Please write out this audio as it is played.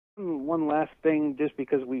one last thing, just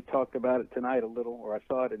because we talked about it tonight a little, or I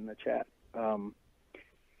saw it in the chat.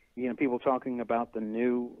 People talking about the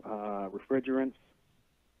new refrigerants,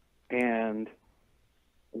 and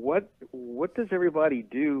what does everybody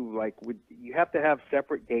do? Like, would you have to have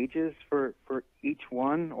separate gauges for each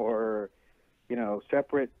one, or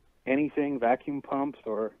separate anything, vacuum pumps,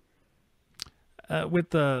 or with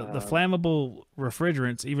the flammable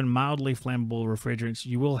refrigerants, even mildly flammable refrigerants,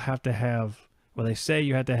 you will have to have, well, they say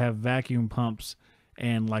you have to have vacuum pumps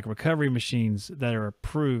and like recovery machines that are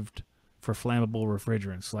approved for flammable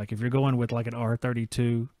refrigerants. Like if you're going with like an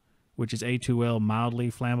R32, which is A2L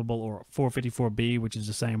mildly flammable, or 454B, which is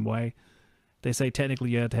the same way, they say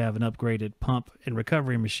technically you have to have an upgraded pump and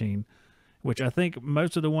recovery machine, which I think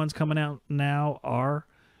most of the ones coming out now are,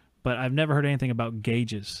 but I've never heard anything about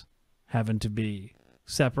gauges having to be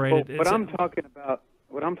separated. Well, what I'm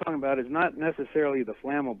talking about is not necessarily the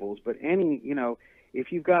flammables, but any,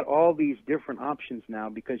 if you've got all these different options now,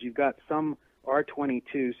 because you've got some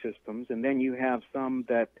R22 systems, and then you have some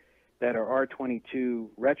that are R22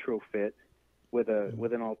 retrofit with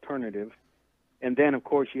an alternative, and then of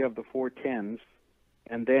course you have the 410s,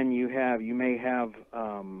 and then you may have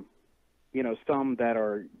some that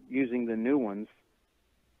are using the new ones.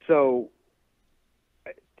 So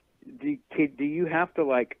do you have to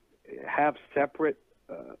like have separate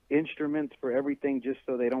instruments for everything just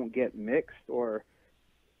so they don't get mixed? Or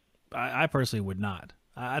I personally would not.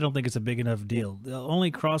 I don't think it's a big enough deal. The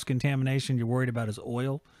only cross-contamination you're worried about is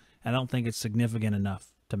oil. I don't think it's significant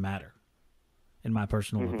enough to matter, in my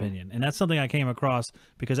personal opinion. And that's something I came across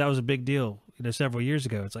because that was a big deal several years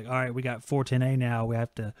ago. It's like, all right, we got 410A now. We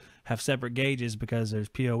have to have separate gauges because there's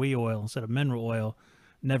POE oil instead of mineral oil.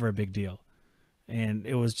 Never a big deal. And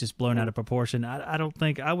it was just blown out of proportion. I don't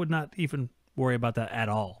think, I would not even worry about that at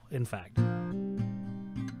all, in fact.